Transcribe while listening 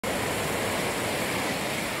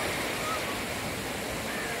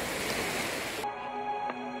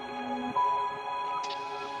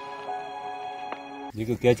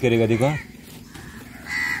देखो कैच करेगा, देखो।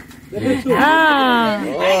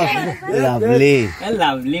 Lovely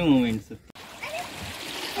lovely moments.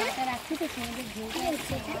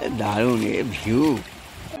 दारुण ये ভিউ।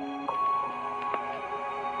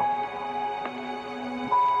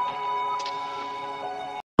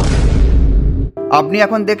 আপনি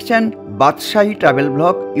এখন দেখছেন বাদশাহী ট্রাভেল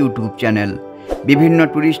ব্লগ ইউটিউব চ্যানেল। বিভিন্ন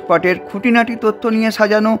টুরিস্ট স্পটের খুঁটিনাটি তথ্য নিয়ে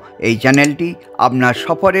সাজানো এই চ্যানেলটি আপনার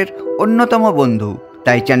সফরের অন্যতম বন্ধু।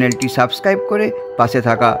 তাই চ্যানেলটি সাবস্ক্রাইব করে পাশে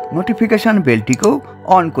থাকা নোটিফিকেশান বেলটিকেও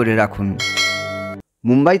অন করে রাখুন।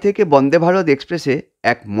 মুম্বাই থেকে বন্দে ভারত এক্সপ্রেসে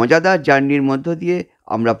এক মজাদার জার্নির মধ্য দিয়ে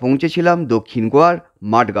আমরা পৌঁছেছিলাম দক্ষিণ গোয়ার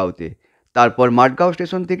মাডগাঁওতে। তারপর মাডগাঁও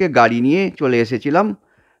স্টেশন থেকে গাড়ি নিয়ে চলে এসেছিলাম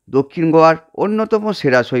দক্ষিণ গোয়ার অন্যতম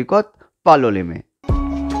সেরা সৈকত পালোলেমে।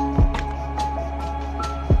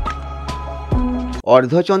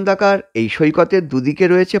 অর্ধচন্দ্রাকার এই সৈকতের দুদিকে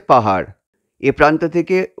রয়েছে পাহাড়। এ প্রান্ত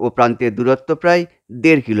থেকে ও প্রান্তের দূরত্ব প্রায়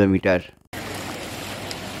 1.5 কিলোমিটার।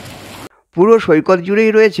 পুরো সৈকত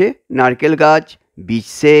জুড়েই রয়েছে নারকেল গাছ, বিচ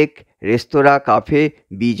শেক, রেস্তোরাঁ, কাফে,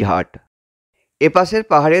 বিচ হাট। এপাশের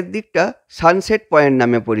পাহাড়ের দিকটা সানসেট পয়েন্ট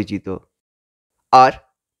নামে পরিচিত, আর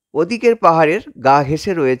ওদিকের পাহাড়ের গা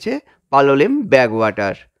ঘেঁষে রয়েছে পালোলেম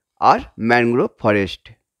ব্যাকওয়াটার আর ম্যানগ্রোভ ফরেস্ট।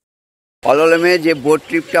 পালোলেমে যে বোট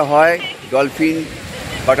ট্রিপটা হয়, ডলফিন,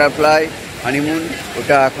 বাটারফ্লাই, হানিমুন,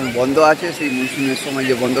 ওটা এখন বন্ধ আছে। সেই মৌসুমের সময়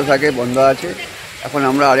যে বন্ধ থাকে, বন্ধ আছে। এখন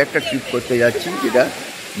আমরা আরেকটা ট্রিপ করতে যাচ্ছি, যেটা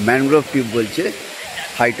ম্যানগ্রোভ ট্রিপ বলছে,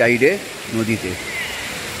 হাই টাইডে নদীতে।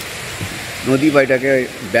 নদী বা এটাকে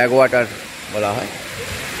ব্যাকওয়াটার বলা হয়।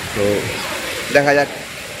 তো দেখা যাক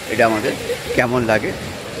এটা আমাদের কেমন লাগে,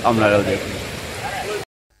 আপনারাও দেখুন।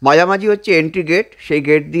 মাঝামাঝি হচ্ছে এন্ট্রি গেট। সেই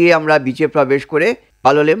গেট দিয়ে আমরা বিচে প্রবেশ করে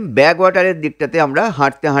পালোলেম ব্যাকওয়াটারের দিকটাতে আমরা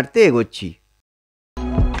হাঁটতে হাঁটতে এগোচ্ছি।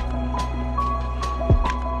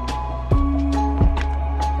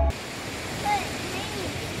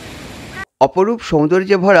 অপরূপ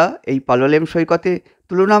সৌন্দর্যে ভরা এই পালোলেম সৈকতে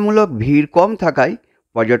তুলনামূলক ভিড় কম থাকায়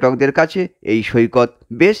পর্যটকদের কাছে এই সৈকত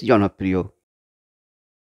বেশ জনপ্রিয়।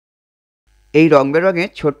 এই রং বেরঙের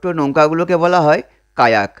ছোট্ট নৌকাগুলোকে বলা হয়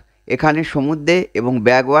কায়াক। এখানে সমুদ্রে এবং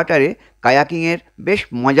ব্যাকওয়াটারে কায়াকিংয়ের বেশ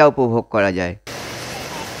মজা উপভোগ করা যায়।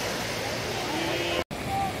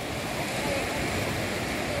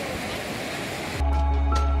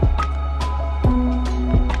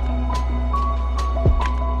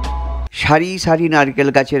 সারি সারি নারকেল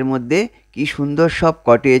গাছের মধ্যে কি সুন্দর সব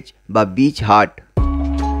কটেজ বা বিচ হাট।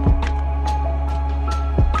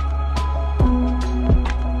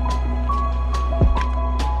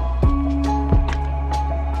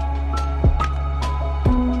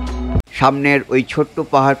 সামনের ওই ছোট্ট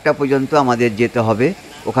পাহাড়টা পর্যন্ত আমাদের যেতে হবে,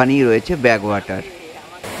 ওখানেই রয়েছে ব্যাকওয়াটার।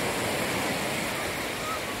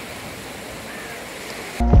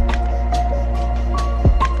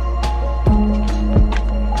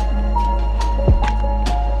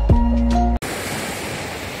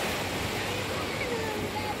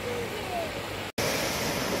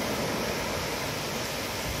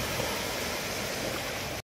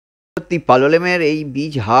 সত্যি পালোলেমের এই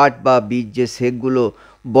বিচ হাট বা বিচ যে শেকগুলো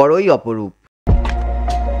বড়ই অপরূপ।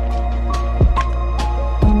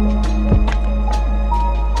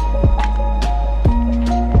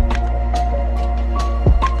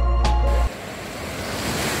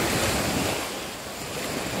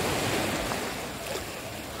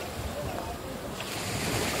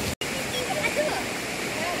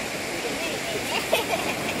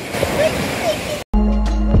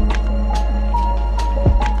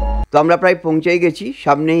 তো আমরা প্রায় পৌঁছেই গেছি।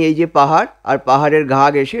 সামনেই এই যে পাহাড়, আর পাহাড়ের ঘা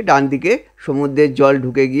ঘেঁষে ডান দিকে সমুদ্রের জল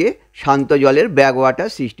ঢুকে গিয়ে শান্ত জলের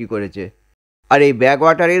ব্যাকওয়াটার সৃষ্টি করেছে। আর এই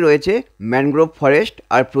ব্যাকওয়াটারে রয়েছে ম্যানগ্রোভ ফরেস্ট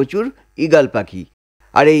আর প্রচুর ঈগল পাখি।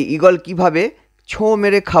 আর এই ঈগল কীভাবে ছোঁ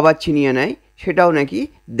মেরে খাবার ছিনিয়ে নেয় সেটাও নাকি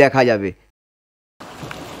দেখা যাবে।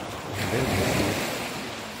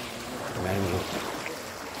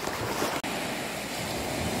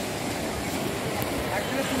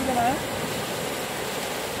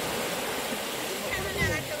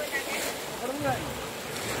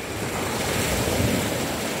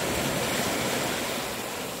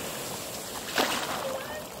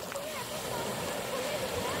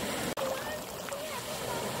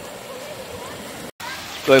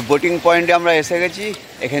 তো এই বোটিং পয়েন্টে আমরা এসে গেছি।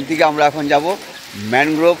 এখান থেকে আমরা এখন যাব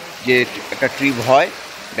ম্যানগ্রোভ, যে একটা ট্রিপ হয়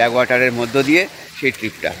ব্যাকওয়াটারের মধ্য দিয়ে, সেই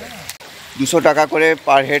ট্রিপটা। 200 টাকা করে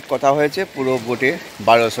পার হেড কথা হয়েছে, পুরো বোটে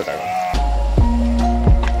 1200 টাকা।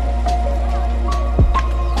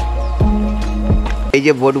 এই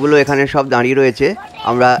যে বোটগুলো এখানে সব দাঁড়িয়ে রয়েছে,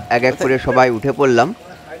 আমরা এক এক করে সবাই উঠে পড়লাম।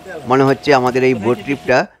 মনে হচ্ছে আমাদের এই বোট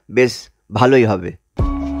ট্রিপটা বেশ ভালোই হবে।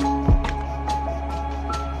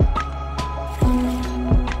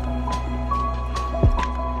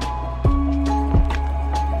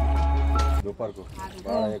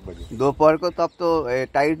 दोपहर को तब तो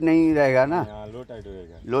टाइट नहीं रहेगा ना? लो टाइट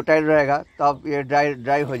रहेगा। लो टाइट रहेगा तब ये ड्राई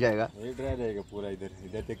ड्राई हो जाएगा। ये ड्राई रहेगा पूरा इधर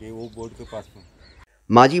इधर तक वो बोर्ड के पास में।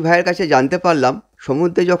 মাঝি ভাইয়ের কাছে জানতে পারলাম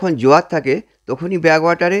সমুদ্রে যখন জোয়ার থাকে তখনই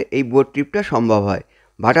ব্যাকওয়াটারে এই বোট ট্রিপটা সম্ভব হয়।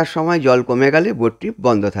 ভাটার সময় জল কমে গেলে বোট ট্রিপ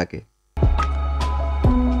বন্ধ থাকে।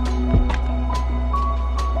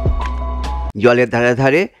 জলের ধারে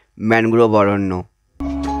ধারে ম্যানগ্রোভ অরণ্য।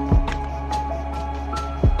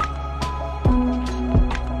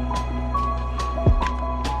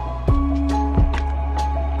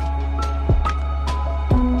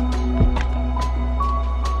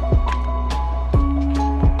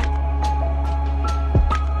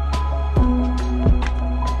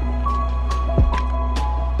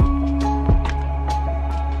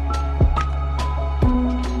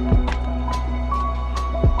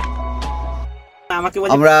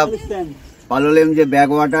 আমরা পালোলেম যে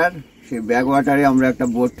ব্যাকওয়াটার, সেই ব্যাকওয়াটারে আমরা একটা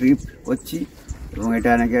বোট ট্রিপ করছি এবং এটা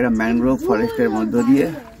নাকি একটা ম্যানগ্রোভ ফরেস্টের মধ্য দিয়ে,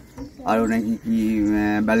 আরও নাকি কি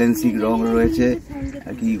ব্যালেন্সিং রং রয়েছে,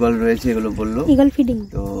 কি ইগল রয়েছে, এগুলো বললো। Eagle feeding.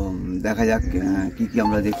 তো দেখা যাক কি কি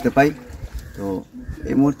আমরা দেখতে পাই। তো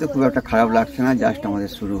এই মুহূর্তে খুব একটা খারাপ লাগছে না, জাস্ট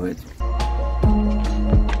আমাদের শুরু হয়েছে।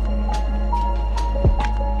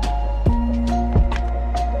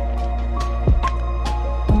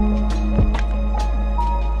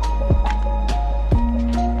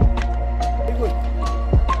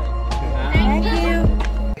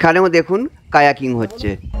 এখানেও দেখুন কায়াকিং হচ্ছে।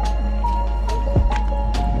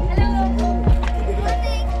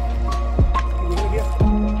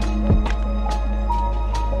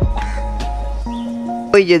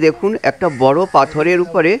 ওই যে দেখুন একটা বড় পাথরের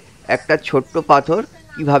উপরে একটা ছোট্ট পাথর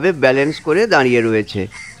কিভাবে ব্যালেন্স করে দাঁড়িয়ে রয়েছে।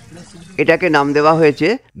 এটাকে নাম দেওয়া হয়েছে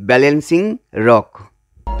ব্যালেন্সিং রক।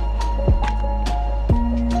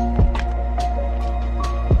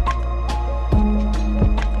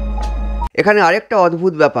 এখানে আরেকটা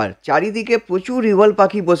অদ্ভুত ব্যাপার, চারিদিকে প্রচুর ঈগল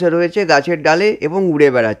পাখি বসে রয়েছে গাছের ডালে এবং উড়ে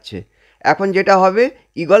বেড়াচ্ছে। এখন যেটা হবে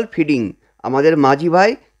ঈগল ফিডিং, আমাদের মাঝি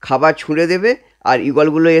ভাই খাবার ছুঁড়ে দেবে আর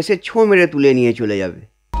ঈগলগুলো এসে ছোঁ মেরে তুলে নিয়ে চলে যাবে।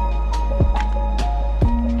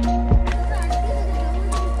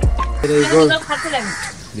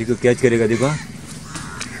 देखो कैच करेगा, देखो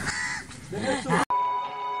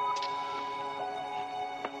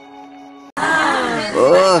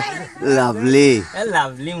ओह লাভলি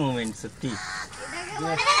লাভলি মোমেন্ট সত্যি।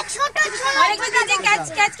 ছোট ছোট আরেকবার দीजिए कैच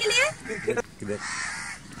कैच के लिए।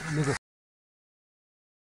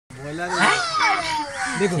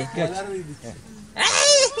 देखो कैच।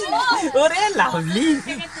 ওরে লাভলি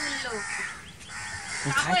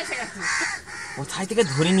কোথায় থেকে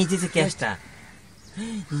ধরে নিয়েছে ক্যাচটা।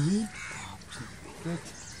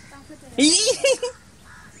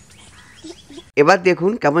 এবার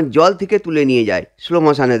দেখুন কেমন জল থেকে তুলে নিয়ে যায়, স্লো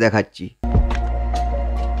মোশনে দেখাচ্ছি।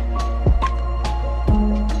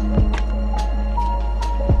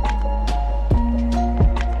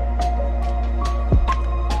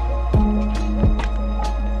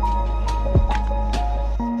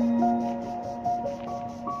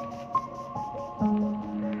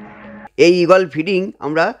 এই ঈগল ফিডিং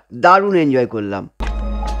আমরা দারুণ এনজয় করলাম।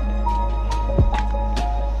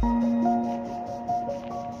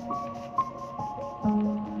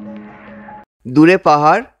 দূরে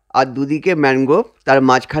পাহাড় আর দুদিকে ম্যানগ্রোভ, তার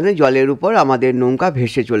মাঝখানে জলের উপর আমাদের নৌকা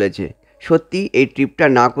ভেসে চলেছে। সত্যি এই ট্রিপটা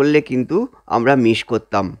না করলে কিন্তু আমরা মিস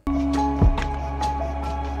করতাম।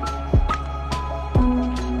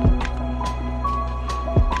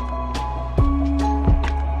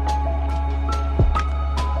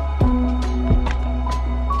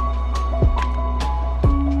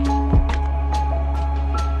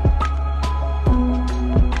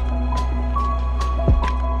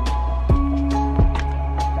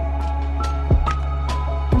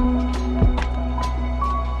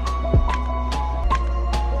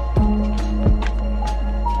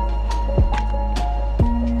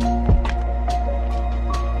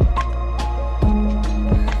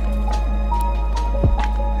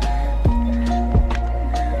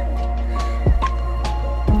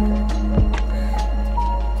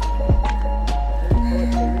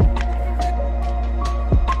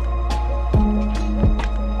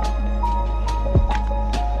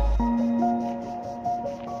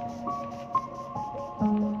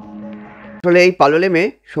 আসলে এই পালোলেমে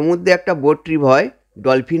সমুদ্রে একটা বোট ট্রিপ হয়,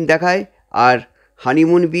 ডলফিন দেখায় আর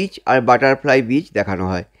হানিমুন বিচ আর বাটারফ্লাই বিচ দেখানো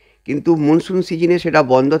হয়। কিন্তু মনসুন সিজনে সেটা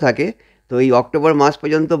বন্ধ থাকে। তো এই অক্টোবর মাস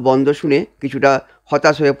পর্যন্ত বন্ধ শুনে কিছুটা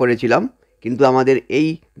হতাশ হয়ে পড়েছিলাম, কিন্তু আমাদের এই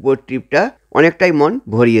বোট ট্রিপটা অনেকটাই মন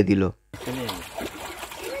ভরিয়ে দিল।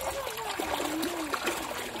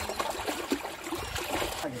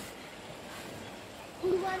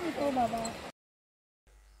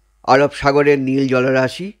 আরব সাগরের নীল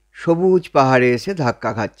জলরাশি, সবুজ পাহাড়ে এসে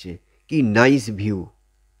ধাক্কা খাচ্ছে। কি নাইস ভিউ,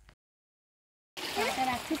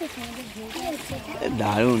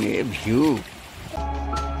 দারুণ এ ভিউ।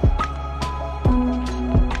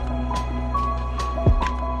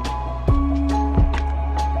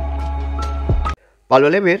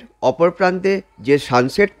 পালোলেমের অপর প্রান্তে যে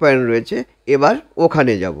সানসেট পয়েন্ট রয়েছে, এবার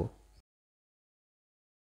ওখানে যাব।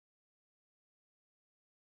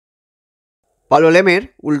 পালোলেমের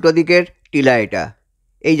উল্টো দিকের টিলা এটা।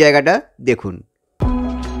 এই জায়গাটা দেখুন,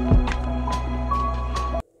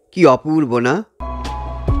 কি অপূর্ব না?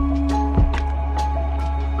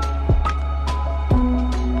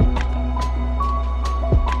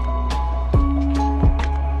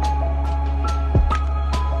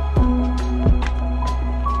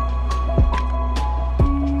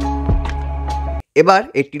 এবার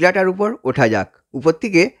এই টিলাটার উপর ওঠা যাক। উপর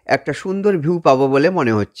থেকে একটা সুন্দর ভিউ পাবো বলে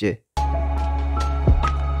মনে হচ্ছে।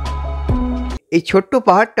 এই ছোট্ট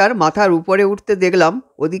পাহাড়টার মাথার উপরে উঠতে দেখলাম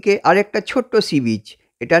ওদিকে আরেকটা ছোট্ট সি বিচ,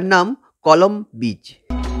 এটার নাম কলম বিচ।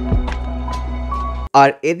 আর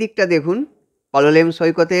এদিকটা দেখুন, পালোলেম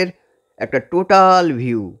সৈকতের একটা টোটাল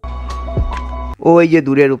ভিউ। ওই যে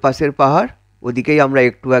দূরের ওপাশের পাহাড়, ওদিকেই আমরা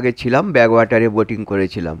একটু আগে ছিলাম, ব্যাকওয়াটারে বোটিং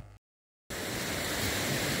করেছিলাম।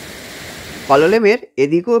 পালোলেমের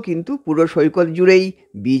এদিকেও কিন্তু পুরো সৈকত জুড়েই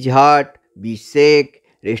বিচ হাট, বিচ শেক,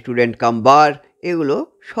 রেস্টুরেন্ট কাম বার, এগুলো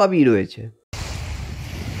সবই রয়েছে।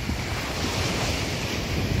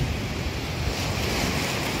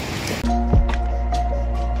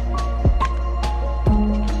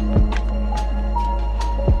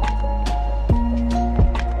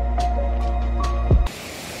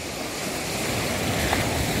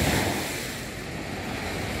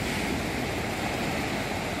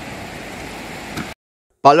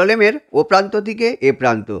 পালোলেমের ও প্রান্ত থেকে এ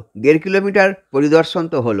প্রান্ত 1.5 কিলোমিটার পরিদর্শন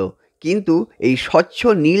তো হলো, কিন্তু এই স্বচ্ছ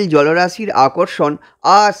নীল জলরাশির আকর্ষণ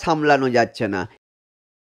আর সামলানো যাচ্ছে না।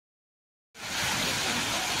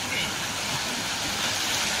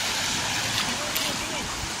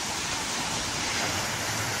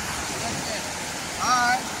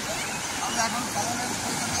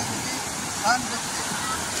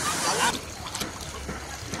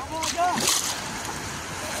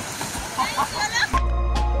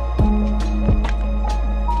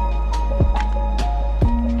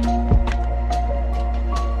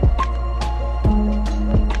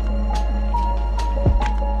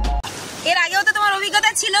 এর আগেও তো তোমার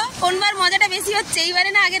অভিজ্ঞতা ছিল, কোনবার মজাটা বেশি হচ্ছে, এইবারে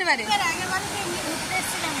না আগের বারে?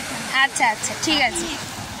 আচ্ছা আচ্ছা, ঠিক আছে।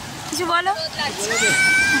 কিছু বলো।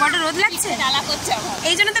 বড় রোদ লাগছে,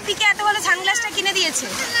 এই জন্য তো পিকে এত ভালো সানগ্লাসটা কিনে দিয়েছে।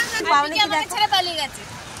 মামা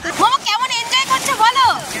কেমন এনজয় করছো বলো?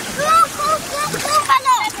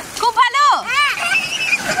 খুব ভালো।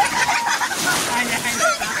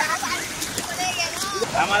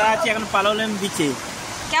 আমরা আছি এখন পালোলেম বিচে।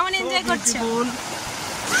 কেমন এনজয় করছো?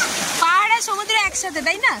 পাহাড় আর সমুদ্র একসাথে,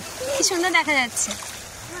 তাই না? কি সুন্দর দেখা যাচ্ছে।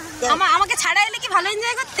 আমাকে ছাড়া এলে কি ভালো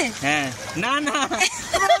এনজয় করতে? হ্যাঁ, না না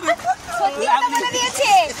সত্যি কথা বলে দিয়েছে।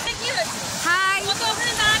 হাই, তো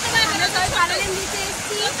ওখানে দাঁড়াতে পারবে না, সবাই পালোলেম বিচে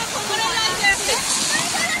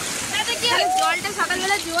এসেছি। জলটা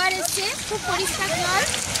সকালবেলা জোয়ার এসছে, খুব পরিষ্কার জল।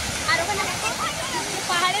 আর ওখানে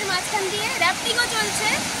পাহাড়ের মাঝখান দিয়ে র্যাফটিংও চলছে,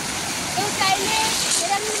 কেউ চাইলে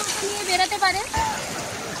এরামের মতো নিয়ে বেরোতে পারে।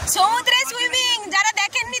 সমুদ্রে সুইমিং যারা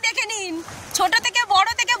দেখেননি দেখে নিন, ছোট থেকে বড়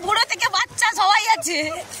থেকে বুড়ো থেকে বাচ্চা সবাই আছে।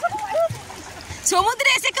 সমুদ্রে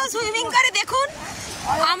এসে কেউ সুইমিং করে দেখুন,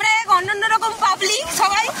 আমরা এক অন্য রকম পাবলিক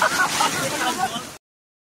সবাই।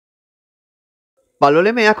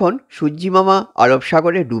 পালোলেমে এখন সূর্যি মামা আরব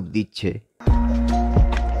সাগরে ডুব দিচ্ছে।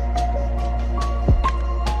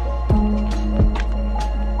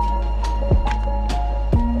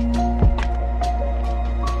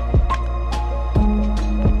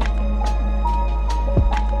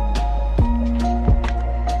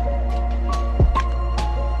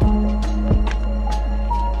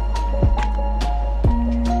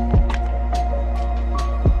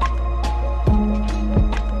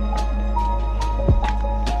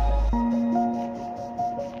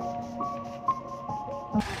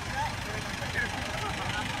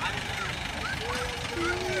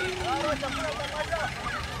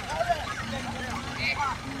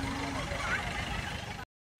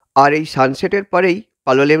 আর এই সানসেটের পরেই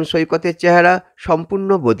পালোলেম সৈকতের চেহারা সম্পূর্ণ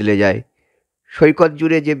বদলে যায়। সৈকত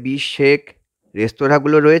জুড়ে যে বিচ শেক,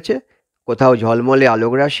 রেস্তোরাঁগুলো রয়েছে, কোথাও ঝলমলে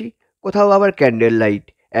আলোকরাশি, কোথাও আবার ক্যান্ডেল লাইট,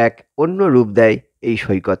 এক অন্য রূপ দেয় এই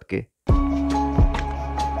সৈকতকে।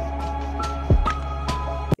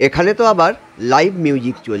 এখানে তো আবার লাইভ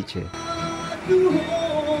মিউজিক চলছে।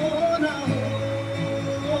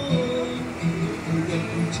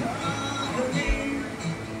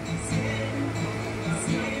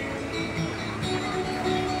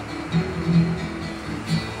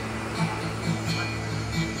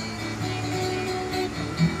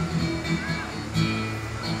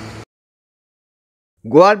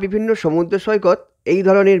 গোয়ার বিভিন্ন সমুদ্র সৈকত এই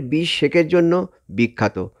ধরনের বিচ শেকের জন্য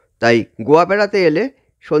বিখ্যাত, তাই গোয়া বেড়াতে এলে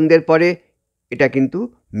সন্ধ্যের পরে এটা কিন্তু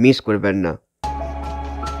মিস করবেন না।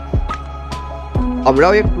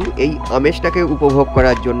 আমরাও একটু এই আমেজটাকে উপভোগ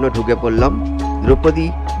করার জন্য ঢুকে পড়লাম দ্রৌপদী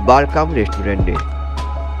বার কাম রেস্টুরেন্টে।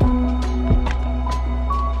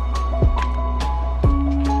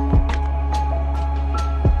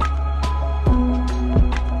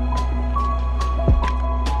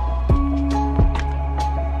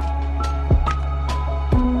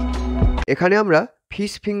 এখানে আমরা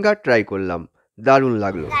ফিশ ফিঙ্গার ট্রাই করলাম, দারুণ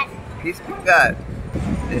লাগলো। ফিশ ফিঙ্গার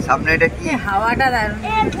সামনে এটা কি? হাওয়াটা দারুণ।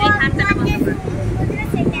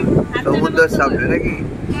 সমুদ্রের সামনে নাকি?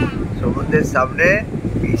 সমুদ্রের সামনে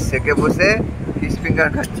বিচ থেকে বসে ফিশ ফিঙ্গার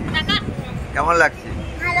খাচ্ছি, কেমন লাগছে?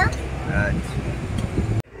 আচ্ছা,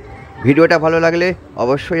 ভিডিওটা ভালো লাগলে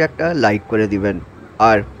অবশ্যই একটা লাইক করে দিবেন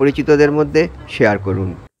আর পরিচিতদের মধ্যে শেয়ার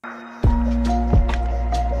করুন।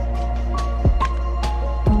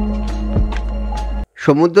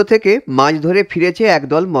 সমুদ্র থেকে মাছ ধরে ফিরেছে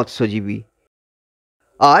একদল মৎস্যজীবী।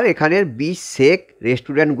 আর এখানের বিচ শেক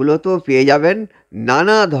রেস্টুরেন্টগুলোতেও পেয়ে যাবেন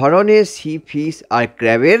নানা ধরনের সি ফিশ আর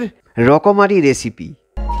ক্র্যাবের রকমারি রেসিপি।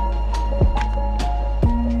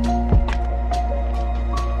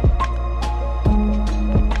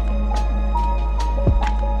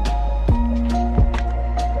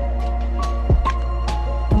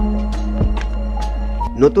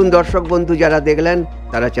 নতুন দর্শক বন্ধু যারা দেখলেন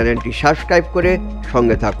তারা চ্যানেলটি সাবস্ক্রাইব করে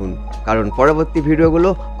সঙ্গে থাকুন, কারণ পরবর্তী ভিডিওগুলো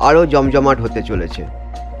আরও জমজমাট হতে চলেছে।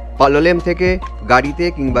 পালোলেম থেকে গাড়িতে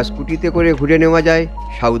কিংবা স্কুটিতে করে ঘুরে নেওয়া যায়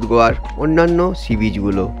সাউথ গোয়ার অন্যান্য সি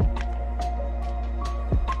বিচগুলো।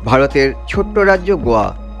 ভারতের ছোট্ট রাজ্য গোয়া,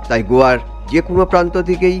 তাই গোয়ার যে কোনো প্রান্ত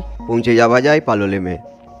থেকেই পৌঁছে যাওয়া যায় পালোলেমে।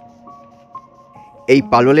 এই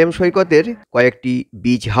পালোলেম সৈকতের কয়েকটি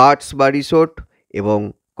বিচ হাটস বা রিসোর্ট এবং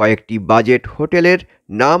কয়েকটি বাজেট হোটেলের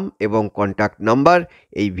নাম এবং কন্ট্যাক্ট নাম্বার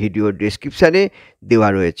এই ভিডিওর ডেসক্রিপশানে দেওয়া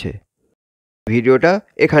রয়েছে। ভিডিওটা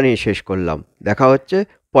এখানেই শেষ করলাম, দেখা হচ্ছে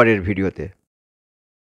পরের ভিডিওতে।